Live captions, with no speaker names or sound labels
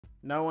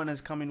No one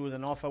has come in with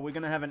an offer. We're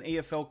going to have an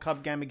EFL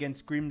Cup game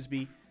against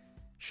Grimsby.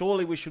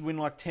 Surely we should win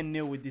like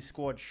 10-0 with this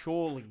squad.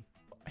 Surely.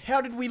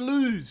 How did we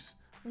lose?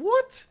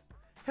 What?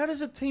 How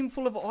does a team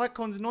full of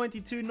icons,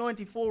 92,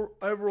 94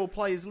 overall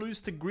players,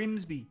 lose to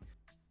Grimsby?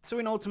 So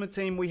in Ultimate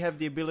Team, we have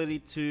the ability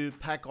to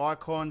pack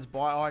icons,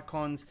 buy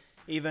icons,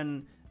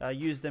 even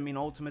use them in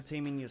Ultimate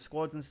Team in your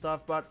squads and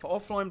stuff. But for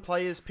offline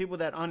players, people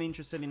that aren't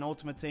interested in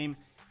Ultimate Team,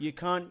 you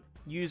can't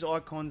use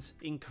icons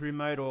in career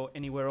mode or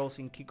anywhere else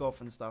in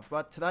kickoff and stuff.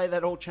 But today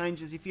that all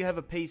changes. If you have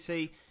a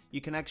PC,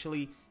 you can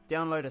actually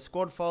download a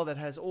squad file that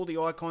has all the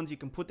icons. You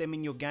can put them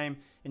in your game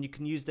and you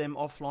can use them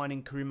offline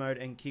in career mode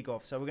and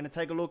kickoff. So we're going to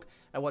take a look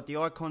at what the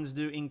icons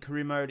do in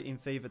career mode in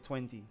FIFA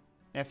 20.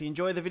 Now if you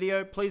enjoy the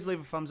video, please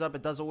leave a thumbs up.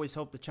 It does always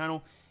help the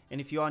channel.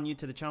 And if you are new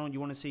to the channel, you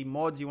want to see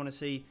mods, you want to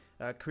see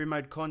career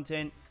mode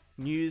content,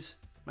 news,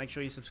 make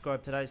sure you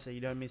subscribe today so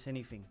you don't miss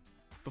anything.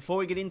 Before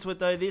we get into it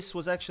though, this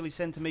was actually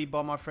sent to me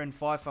by my friend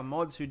FIFA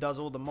Mods, who does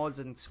all the mods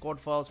and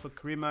squad files for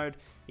career mode.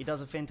 He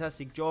does a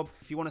fantastic job.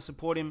 If you want to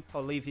support him,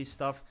 I'll leave his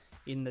stuff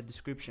in the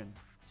description.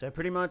 So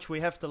pretty much we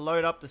have to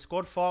load up the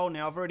squad file.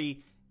 Now I've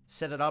already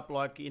set it up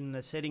like in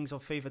the settings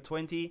of FIFA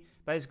 20.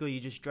 Basically you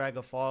just drag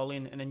a file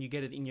in and then you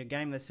get it in your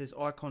game that says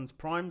icons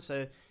prime.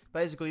 So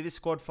basically this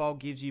squad file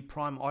gives you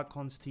prime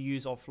icons to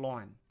use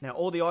offline. Now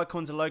all the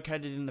icons are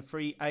located in the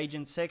free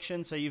agent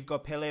section. So you've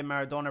got Pele,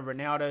 Maradona,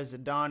 Ronaldo,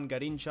 Zidane,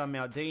 Garincha,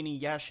 Maldini,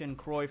 Yashin,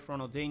 Cruyff,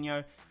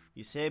 Ronaldinho,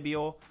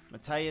 Eusebio,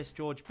 Mateus,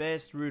 George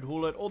Best, Ruud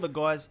Gullit, all the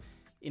guys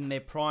in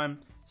their prime.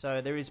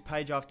 So there is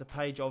page after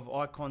page of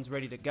icons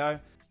ready to go.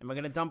 And we're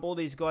going to dump all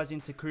these guys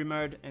into career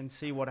mode and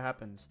see what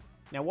happens.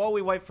 Now while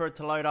we wait for it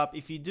to load up,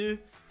 if you do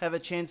have a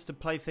chance to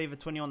play FIFA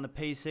 20 on the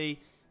PC,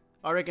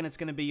 I reckon it's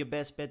going to be your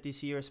best bet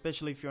this year,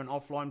 especially if you're an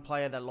offline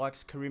player that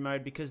likes career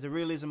mode, because the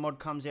realism mod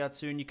comes out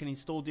soon. You can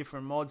install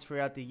different mods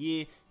throughout the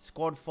year,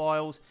 squad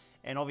files,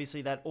 and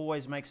obviously that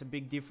always makes a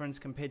big difference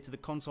compared to the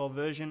console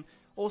version.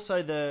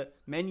 Also the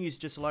menus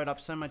just load up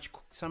so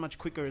much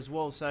quicker as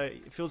well, so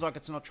it feels like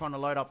it's not trying to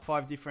load up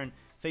 5 different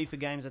FIFA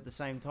games at the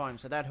same time,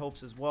 so that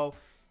helps as well.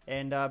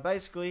 And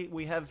basically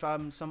we have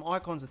some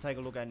icons to take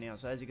a look at now.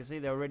 So as you can see,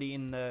 they're already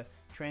in the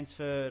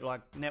transfer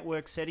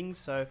network settings.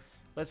 So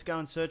let's go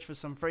and search for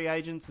some free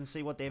agents and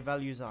see what their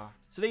values are.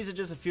 So these are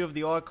just a few of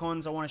the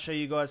icons. I want to show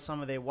you guys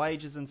some of their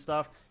wages and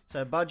stuff.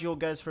 So Bajor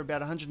goes for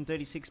about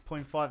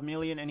 136.5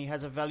 million and he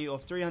has a value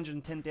of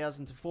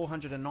 310,000 to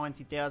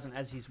 490,000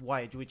 as his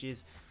wage, which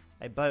is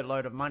a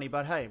boatload of money.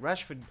 But hey,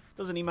 Rashford,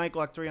 doesn't he make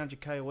like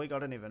 300k a week? I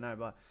don't even know,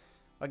 but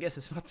I guess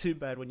it's not too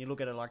bad when you look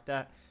at it like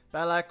that.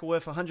 Balak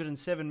worth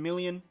 107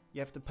 million. You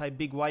have to pay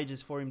big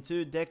wages for him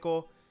too.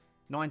 Decor,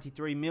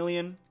 93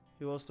 million.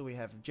 Who else do we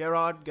have?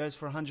 Gerrard goes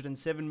for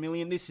 107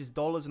 million. This is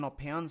dollars, not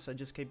pounds, so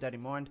just keep that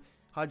in mind.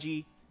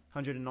 Haji,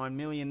 109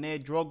 million there.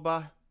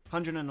 Drogba,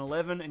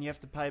 111, and you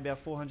have to pay about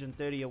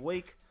 430 a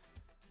week.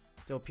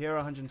 Del Piero,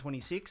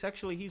 126.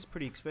 Actually, he's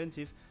pretty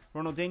expensive.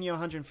 Ronaldinho,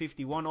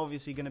 151.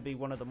 Obviously going to be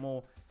one of the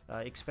more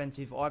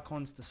expensive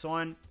icons to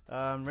sign.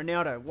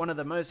 Ronaldo, one of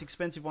the most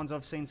expensive ones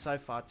I've seen so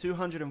far.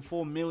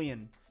 204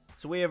 million.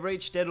 So we have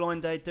reached deadline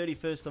day,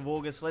 31st of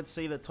August. Let's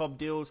see the top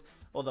deals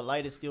or the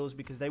latest deals,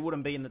 because they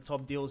wouldn't be in the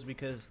top deals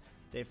because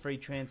they're free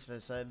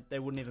transfers, so they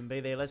wouldn't even be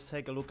there. Let's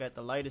take a look at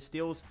the latest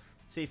deals,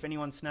 see if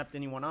anyone snapped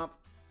anyone up.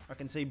 I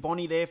can see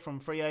Bonnie there from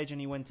free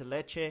agent. He went to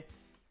Lecce.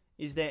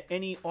 Is there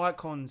any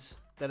icons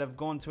that have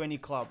gone to any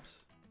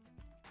clubs?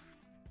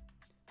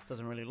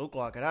 Doesn't really look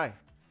like it, eh?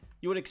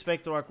 You would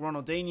expect like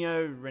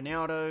Ronaldinho,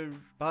 Ronaldo,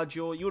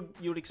 Bajor.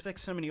 You would expect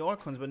so many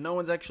icons, but no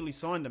one's actually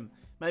signed them.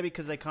 Maybe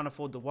because they can't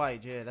afford the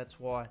wage. Yeah, that's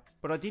why.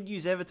 But I did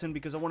use Everton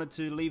because I wanted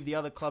to leave the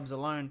other clubs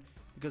alone,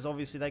 because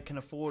obviously they can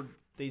afford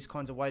these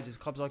kinds of wages.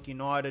 Clubs like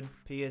United,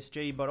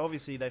 PSG, but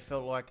obviously they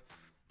felt like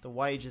the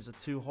wages are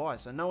too high.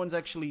 So no one's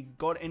actually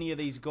got any of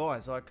these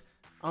guys. Like,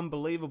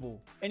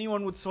 unbelievable.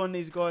 Anyone would sign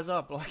these guys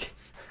up. Like,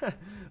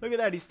 look at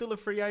that. He's still a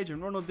free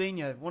agent.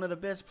 Ronaldinho, one of the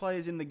best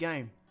players in the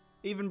game.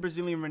 Even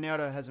Brazilian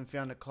Ronaldo hasn't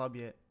found a club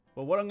yet.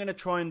 Well, what I'm going to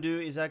try and do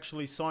is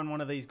actually sign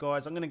one of these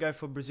guys. I'm going to go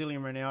for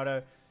Brazilian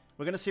Ronaldo.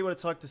 We're going to see what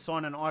it's like to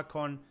sign an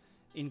icon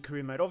in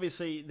career mode.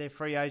 Obviously, they're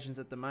free agents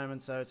at the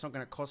moment, so it's not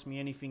going to cost me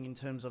anything in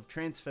terms of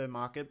transfer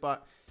market.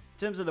 But in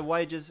terms of the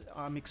wages,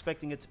 I'm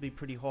expecting it to be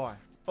pretty high.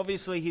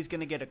 Obviously, he's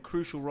going to get a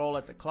crucial role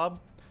at the club,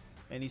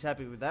 and he's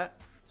happy with that.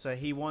 So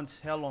he wants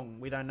how long?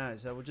 We don't know.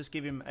 So we'll just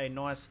give him a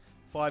nice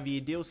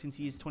 5-year deal since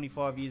he is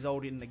 25 years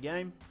old in the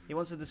game. He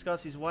wants to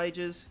discuss his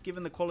wages.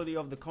 Given the quality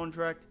of the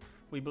contract,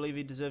 we believe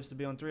he deserves to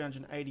be on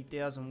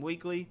 380,000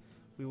 weekly.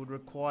 We would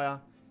require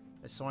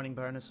a signing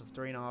bonus of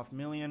 3.5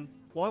 million.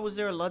 Why was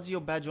there a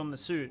Lazio badge on the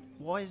suit?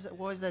 Why is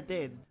that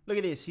dead? Look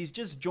at this. He's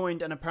just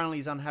joined and apparently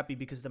he's unhappy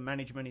because the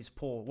management is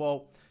poor.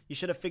 Well, you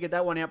should have figured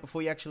that one out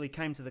before you actually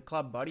came to the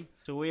club, buddy.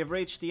 So we have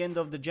reached the end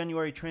of the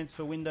January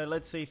transfer window.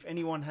 Let's see if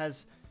anyone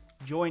has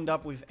joined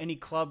up with any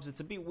clubs.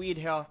 It's a bit weird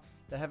how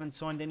they haven't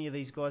signed any of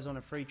these guys on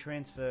a free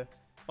transfer.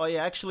 Oh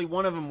yeah, actually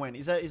one of them went.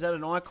 Is that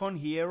an icon?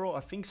 Hierro? I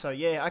think so.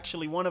 Yeah,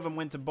 actually one of them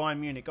went to Bayern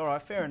Munich.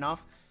 Alright, fair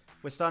enough.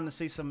 We're starting to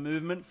see some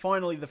movement.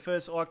 Finally, the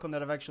first icon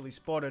that I've actually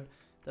spotted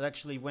that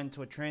actually went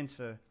to a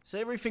transfer. So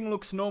everything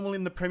looks normal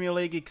in the Premier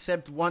League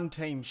except one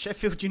team.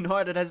 Sheffield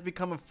United has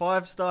become a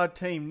 5-star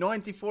team.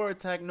 94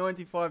 attack,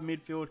 95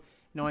 midfield,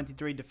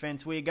 93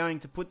 defence. We are going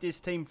to put this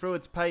team through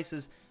its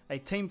paces. A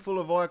team full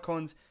of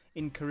icons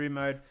in career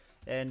mode.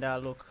 And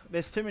look,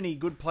 there's too many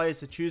good players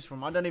to choose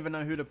from. I don't even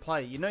know who to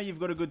play. You know you've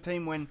got a good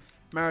team when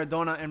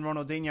Maradona and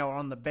Ronaldinho are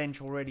on the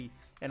bench already.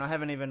 And I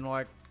haven't even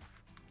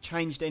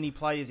changed any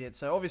players yet.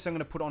 So obviously I'm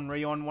going to put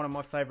Henry on, one of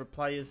my favourite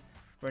players.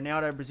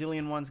 Ronaldo,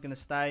 Brazilian one's going to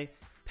stay.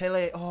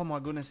 Pele, oh my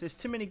goodness, there's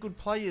too many good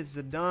players.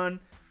 Zidane,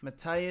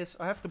 Mateus.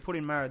 I have to put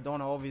in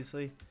Maradona,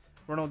 obviously.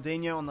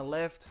 Ronaldinho on the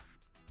left.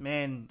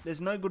 Man,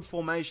 there's no good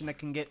formation that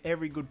can get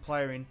every good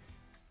player in.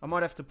 I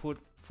might have to put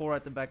 4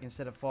 at the back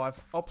instead of 5.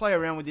 I'll play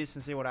around with this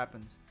and see what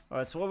happens.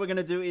 Alright, so what we're going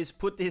to do is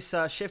put this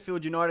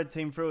Sheffield United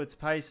team through its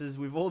paces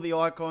with all the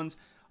icons.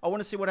 I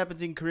want to see what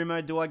happens in career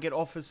mode. Do I get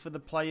offers for the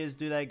players?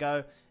 Do they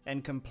go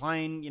and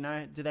complain? You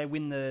know, do they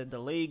win the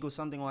league or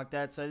something like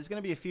that? So there's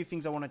going to be a few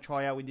things I want to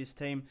try out with this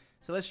team.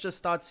 So let's just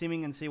start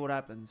simming and see what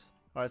happens.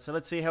 Alright, so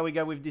let's see how we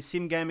go with this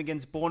sim game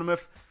against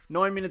Bournemouth.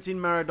 9 minutes in,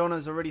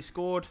 Maradona's already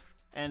scored.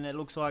 And it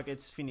looks like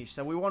it's finished.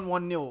 So we won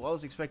 1-0. I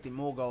was expecting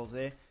more goals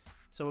there.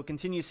 So we'll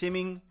continue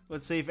simming.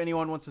 Let's see if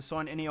anyone wants to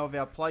sign any of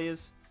our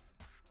players.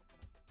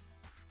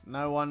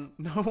 No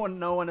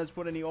one has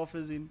put any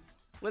offers in.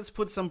 Let's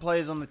put some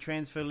players on the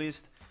transfer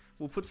list.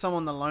 We'll put some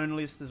on the loan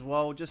list as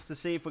well, just to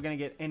see if we're going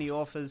to get any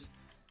offers.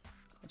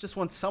 I just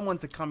want someone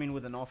to come in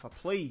with an offer,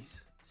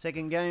 please.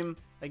 Second game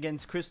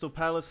against Crystal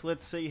Palace.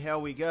 Let's see how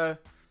we go.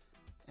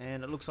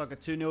 And it looks like a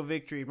 2-0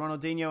 victory.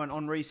 Ronaldinho and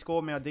Henry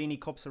score. Maldini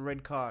cops a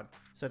red card.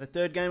 So the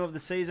third game of the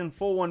season,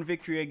 4-1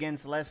 victory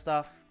against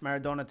Leicester.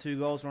 Maradona 2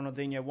 goals,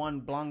 Ronaldinho 1,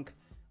 Blanc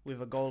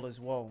with a goal as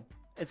well.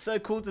 It's so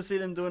cool to see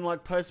them doing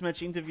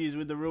post-match interviews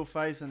with the real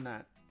face and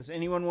that. Does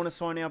anyone want to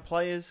sign our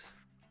players?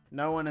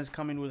 No one has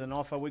come in with an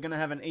offer. We're going to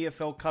have an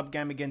EFL Cup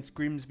game against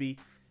Grimsby.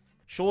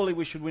 Surely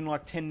we should win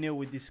 10-0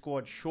 with this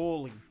squad.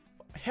 Surely.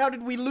 How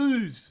did we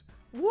lose?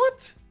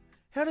 What?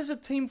 How does a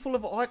team full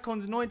of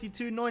icons,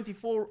 92,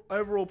 94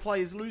 overall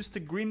players, lose to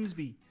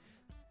Grimsby?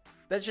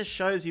 That just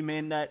shows you,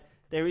 man, that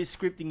there is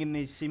scripting in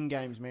these sim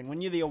games, man.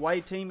 When you're the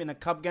away team in a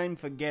cup game,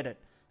 forget it.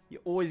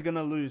 You're always going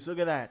to lose. Look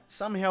at that.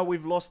 Somehow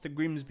we've lost to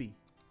Grimsby.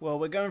 Well,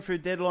 we're going through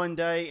deadline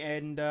day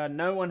and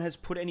no one has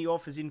put any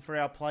offers in for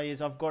our players.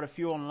 I've got a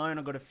few on loan.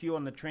 I've got a few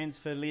on the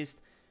transfer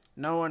list.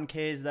 No one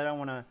cares. They don't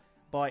want to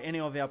buy any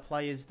of our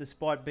players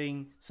despite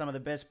being some of the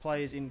best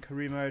players in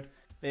career mode.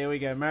 There we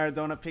go.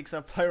 Maradona picks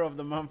up Player of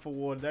the Month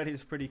award. That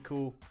is pretty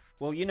cool.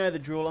 Well, you know the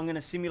drill. I'm going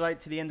to simulate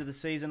to the end of the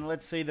season.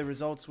 Let's see the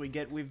results we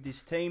get with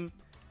this team.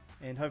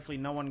 And hopefully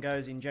no one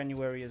goes in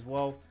January as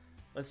well.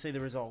 Let's see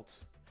the results.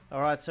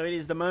 Alright, so it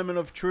is the moment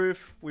of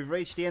truth. We've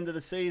reached the end of the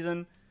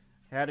season.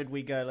 How did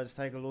we go? Let's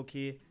take a look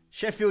here.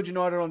 Sheffield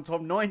United on top,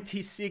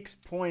 96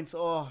 points.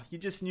 Oh, you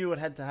just knew it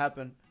had to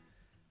happen.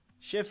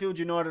 Sheffield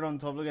United on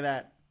top, look at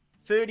that.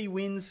 30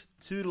 wins,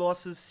 2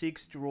 losses,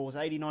 6 draws,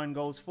 89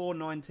 goals,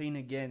 419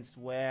 against.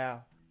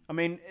 Wow. I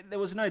mean, there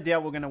was no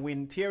doubt we're going to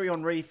win. Thierry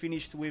Henry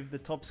finished with the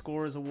top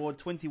scorers award,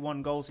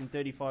 21 goals in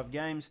 35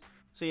 games.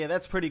 So yeah,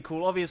 that's pretty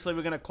cool. Obviously,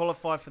 we're going to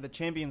qualify for the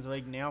Champions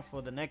League now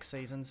for the next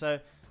season. So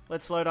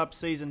let's load up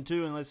Season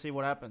 2 and let's see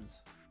what happens.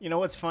 You know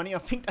what's funny? I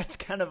think that's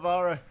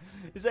Cannavaro.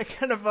 Is that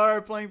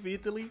Cannavaro playing for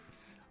Italy?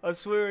 I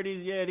swear it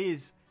is. Yeah, it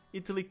is.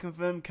 Italy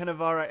confirmed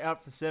Cannavaro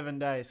out for 7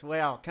 days.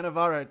 Wow,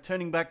 Cannavaro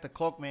turning back the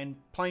clock, man.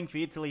 Playing for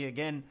Italy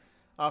again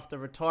after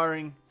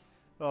retiring.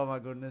 Oh my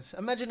goodness.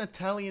 Imagine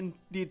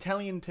the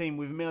Italian team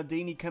with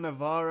Maldini,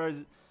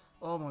 Cannavaro.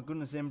 Oh my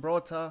goodness,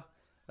 Zambrotta.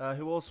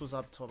 Who else was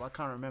up top? I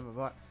can't remember,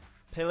 but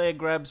Pele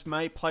grabs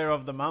Player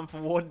of the Month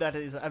award. That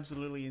is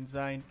absolutely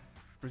insane.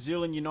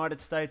 Brazil and United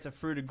States are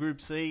through to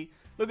Group C.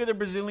 Look at the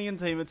Brazilian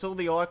team. It's all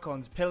the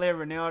icons. Pele,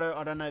 Ronaldo.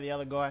 I don't know the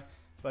other guy,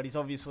 but he's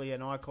obviously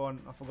an icon.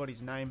 I forgot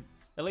his name.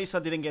 At least I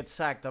didn't get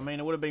sacked. I mean,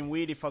 it would have been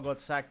weird if I got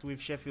sacked with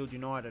Sheffield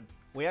United.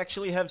 We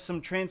actually have some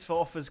transfer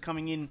offers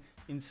coming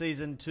in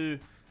Season 2.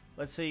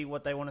 Let's see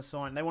what they want to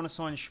sign. They want to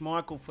sign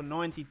Schmeichel for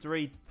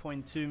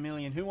 93.2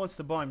 million. Who wants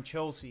to buy him?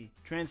 Chelsea.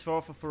 Transfer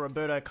offer for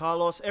Roberto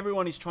Carlos.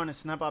 Everyone is trying to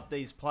snap up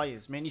these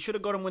players. Man, you should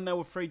have got them when they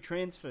were free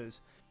transfers.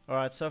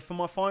 Alright, so for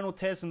my final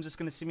test, I'm just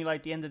going to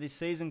simulate the end of this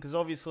season because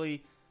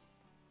obviously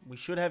we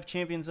should have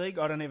Champions League.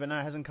 I don't even know.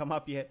 It hasn't come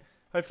up yet.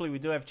 Hopefully we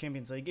do have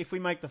Champions League. If we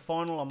make the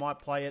final, I might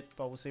play it,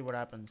 but we'll see what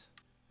happens.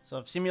 So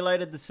I've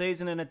simulated the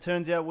season and it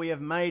turns out we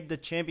have made the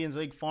Champions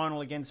League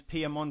final against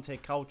Piemonte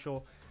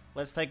Calcio.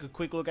 Let's take a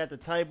quick look at the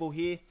table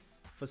here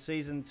for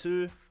Season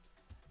 2.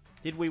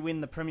 Did we win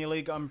the Premier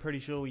League? I'm pretty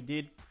sure we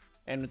did.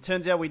 And it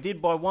turns out we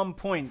did by 1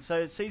 point.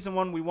 So Season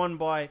 1 we won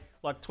by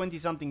 20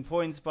 something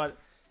points, but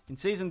in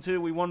Season 2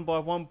 we won by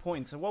 1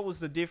 point. So what was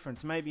the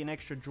difference? Maybe an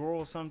extra draw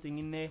or something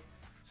in there.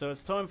 So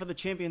it's time for the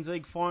Champions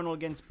League final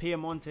against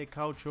Piemonte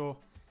Calcio.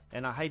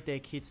 And I hate their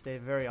kits, they're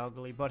very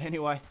ugly. But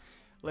anyway,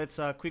 let's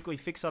quickly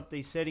fix up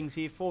these settings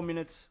here. 4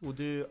 minutes, we'll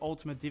do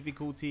ultimate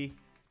difficulty.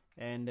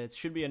 And it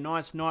should be a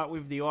nice night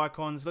with the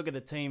icons. Look at the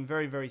team,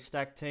 very, very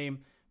stacked team.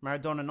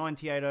 Maradona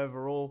 98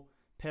 overall.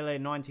 Pele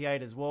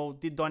 98 as well.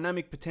 Did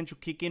dynamic potential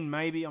kick in?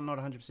 Maybe. I'm not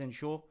 100%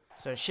 sure.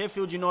 So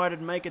Sheffield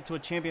United make it to a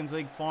Champions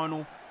League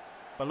final.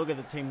 But look at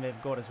the team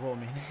they've got as well,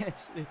 man.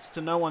 It's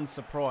to no one's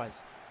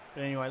surprise.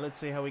 But anyway, let's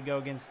see how we go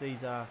against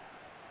these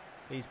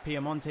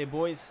Piemonte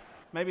boys.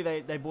 Maybe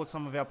they bought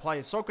some of our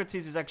players.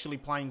 Socrates is actually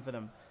playing for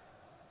them.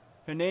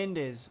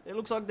 Hernandez. It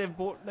looks like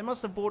they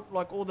must have bought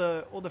like all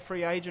the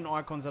free agent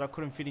icons that I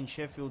couldn't fit in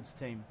Sheffield's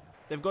team.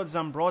 They've got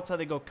Zambrotta,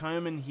 they've got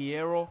Coman,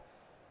 Hierro.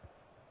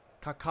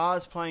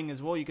 Kaká's playing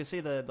as well. You can see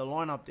the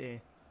lineup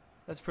there.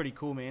 That's pretty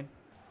cool, man.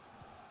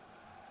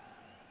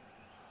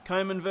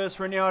 Coman versus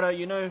Ronaldo.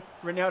 You know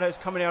Ronaldo's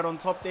coming out on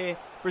top there.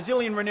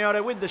 Brazilian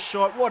Ronaldo with the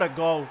shot. What a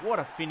goal. What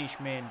a finish,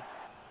 man.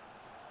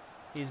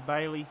 Here's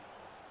Bailey.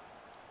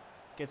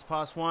 Gets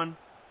past one.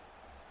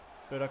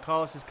 Berto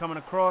Carlos is coming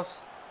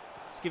across.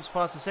 Skips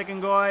past the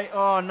second guy.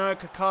 Oh no,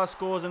 Kaká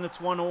scores and it's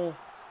 1-1.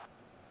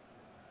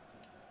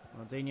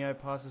 Ronaldinho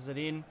passes it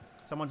in.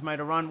 Someone's made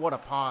a run. What a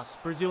pass.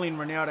 Brazilian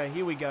Ronaldo.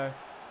 Here we go.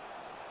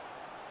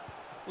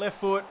 Left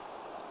foot.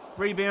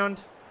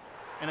 Rebound.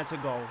 And it's a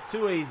goal.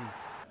 Too easy.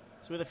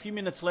 So with a few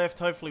minutes left,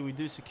 hopefully we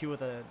do secure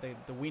the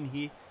win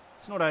here.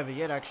 It's not over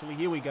yet, actually.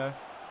 Here we go.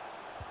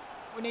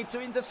 We need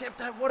to intercept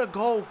that. What a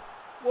goal.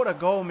 What a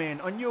goal,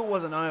 man. I knew it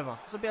wasn't over.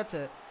 I was about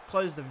to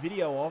close the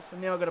video off,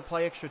 and now I've got to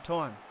play extra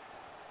time.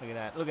 Look at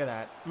that. Look at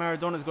that.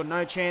 Maradona's got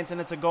no chance, and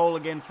it's a goal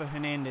again for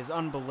Hernandez.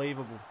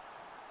 Unbelievable.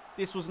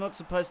 This was not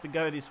supposed to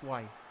go this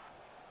way.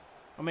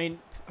 I mean,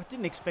 I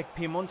didn't expect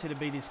Piemonte to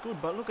be this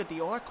good, but look at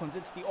the icons.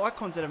 It's the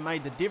icons that have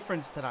made the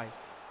difference today.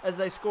 As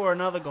they score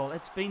another goal,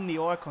 it's been the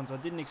icons. I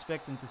didn't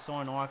expect them to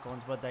sign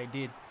icons, but they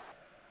did.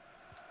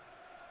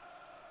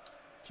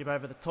 Chip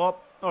over the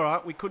top. All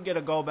right, we could get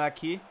a goal back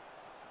here.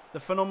 The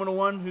phenomenal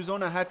one, who's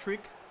on a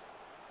hat-trick.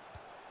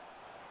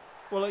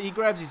 Well, he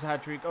grabs his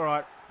hat-trick. All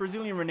right,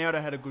 Brazilian Ronaldo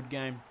had a good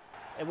game.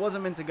 It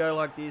wasn't meant to go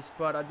like this,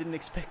 but I didn't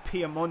expect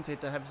Piemonte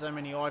to have so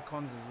many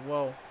icons as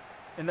well.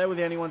 And they were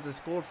the only ones that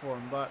scored for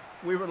him. But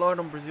we relied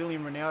on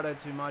Brazilian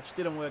Ronaldo too much.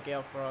 Didn't work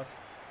out for us.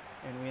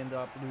 And we ended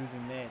up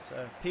losing there.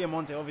 So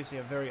Piemonte, obviously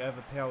a very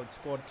overpowered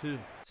squad too.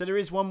 So there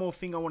is one more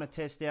thing I want to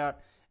test out.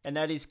 And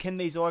that is, can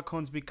these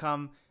icons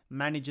become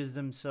managers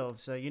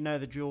themselves? So you know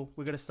the drill.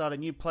 We're going to start a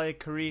new player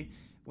career.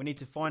 We need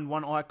to find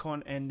one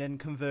icon and then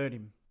convert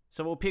him.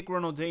 So we'll pick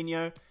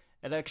Ronaldinho.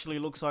 It actually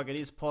looks like it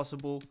is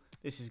possible.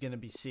 This is going to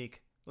be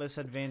sick. Let's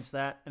advance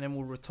that. And then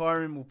we'll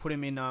retire him. We'll put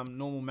him in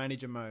normal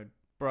manager mode.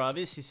 Bruh,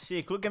 this is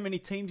sick. Look how many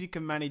teams you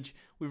can manage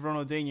with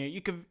Ronaldinho.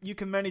 You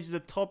can manage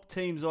the top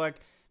teams like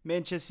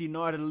Manchester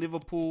United,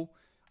 Liverpool,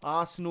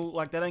 Arsenal.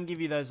 Like, they don't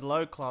give you those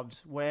low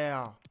clubs.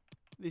 Wow.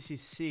 This is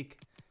sick.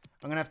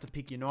 I'm going to have to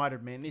pick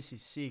United, man. This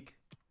is sick.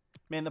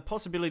 Man, the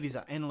possibilities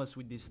are endless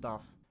with this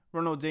stuff.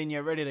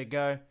 Ronaldinho ready to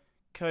go.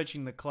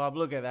 Coaching the club.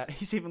 Look at that.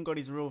 He's even got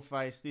his real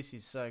face. This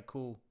is so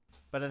cool.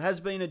 But it has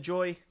been a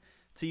joy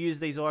to use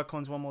these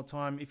icons one more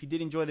time. If you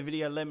did enjoy the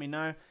video, let me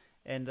know.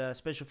 And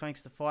special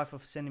thanks to FIFA for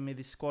sending me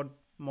this squad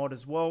mod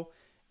as well.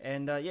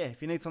 And yeah,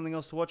 if you need something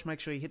else to watch, make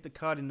sure you hit the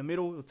card in the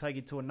middle. It'll take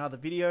you to another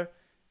video.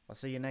 I'll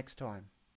see you next time.